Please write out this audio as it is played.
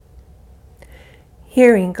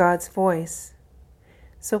hearing God's voice.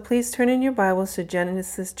 So please turn in your Bibles to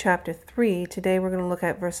Genesis chapter 3. Today we're going to look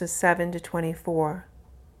at verses 7 to 24.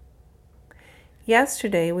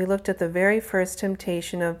 Yesterday we looked at the very first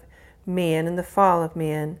temptation of man and the fall of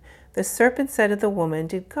man. The serpent said to the woman,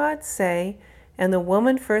 "Did God say?" And the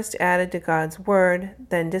woman first added to God's word,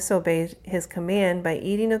 then disobeyed his command by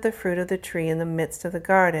eating of the fruit of the tree in the midst of the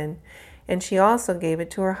garden. And she also gave it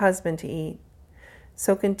to her husband to eat.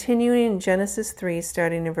 So continuing in Genesis 3,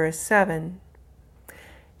 starting in verse 7.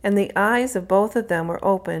 And the eyes of both of them were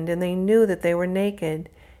opened, and they knew that they were naked.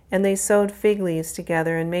 And they sewed fig leaves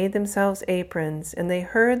together and made themselves aprons. And they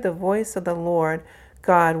heard the voice of the Lord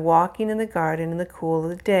God walking in the garden in the cool of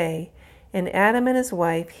the day. And Adam and his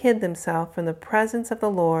wife hid themselves from the presence of the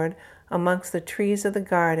Lord amongst the trees of the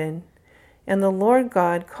garden. And the Lord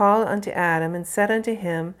God called unto Adam and said unto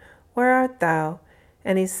him, Where art thou?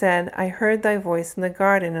 And he said, I heard thy voice in the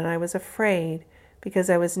garden, and I was afraid, because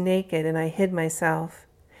I was naked, and I hid myself.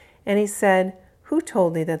 And he said, Who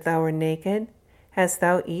told thee that thou wert naked? Hast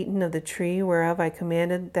thou eaten of the tree whereof I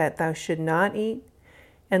commanded that thou should not eat?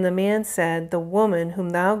 And the man said, The woman whom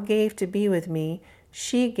thou gavest to be with me,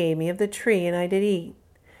 she gave me of the tree, and I did eat.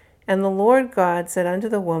 And the Lord God said unto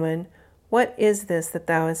the woman, What is this that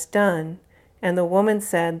thou hast done? And the woman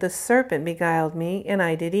said, The serpent beguiled me, and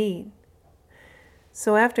I did eat.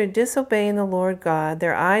 So after disobeying the Lord God,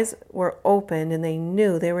 their eyes were opened, and they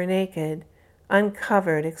knew they were naked,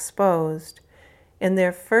 uncovered, exposed. And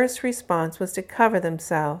their first response was to cover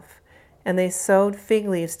themselves. And they sewed fig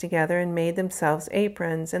leaves together and made themselves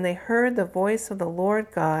aprons. And they heard the voice of the Lord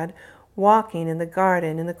God walking in the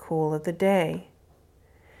garden in the cool of the day.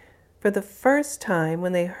 For the first time,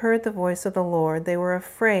 when they heard the voice of the Lord, they were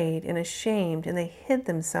afraid and ashamed, and they hid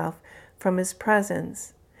themselves from his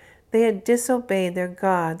presence. They had disobeyed their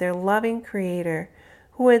God, their loving Creator,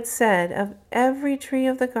 who had said, Of every tree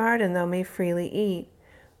of the garden thou may freely eat,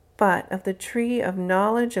 but of the tree of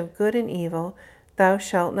knowledge of good and evil thou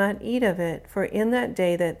shalt not eat of it, for in that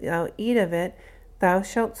day that thou eat of it thou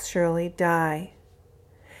shalt surely die.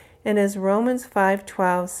 And as Romans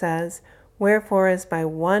 5:12 says, Wherefore as by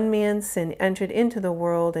one man sin entered into the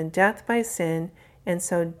world, and death by sin, and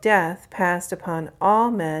so death passed upon all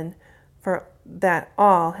men, for that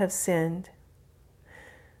all have sinned.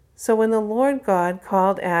 So when the Lord God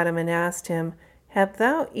called Adam and asked him, Have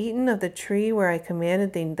thou eaten of the tree where I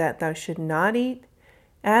commanded thee that thou should not eat?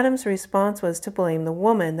 Adam's response was to blame the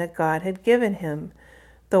woman that God had given him.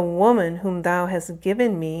 The woman whom thou hast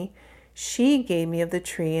given me, she gave me of the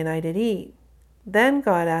tree, and I did eat. Then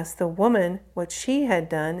God asked the woman what she had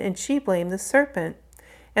done, and she blamed the serpent.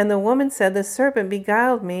 And the woman said, The serpent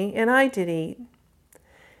beguiled me, and I did eat.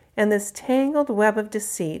 And this tangled web of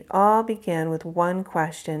deceit all began with one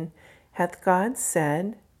question: Hath God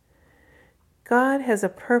said? God has a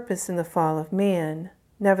purpose in the fall of man.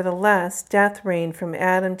 Nevertheless, death reigned from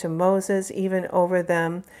Adam to Moses, even over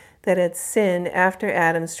them that had sinned after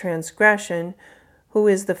Adam's transgression, who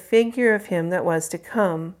is the figure of him that was to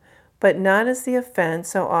come. But not as the offense,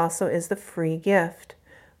 so also is the free gift.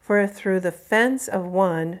 For if through the offense of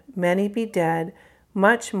one many be dead,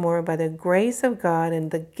 much more by the grace of God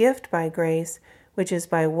and the gift by grace, which is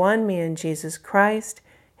by one man Jesus Christ,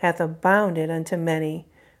 hath abounded unto many.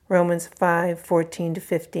 Romans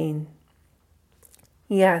 5:14-15.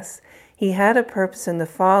 Yes, he had a purpose in the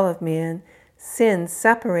fall of man. Sin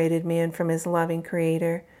separated man from his loving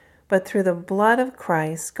Creator, but through the blood of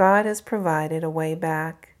Christ, God has provided a way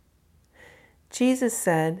back. Jesus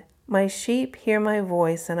said, My sheep hear my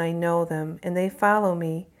voice, and I know them, and they follow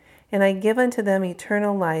me. And I give unto them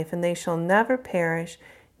eternal life, and they shall never perish,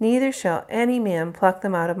 neither shall any man pluck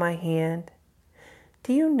them out of my hand.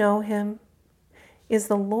 Do you know him? Is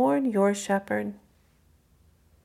the Lord your shepherd?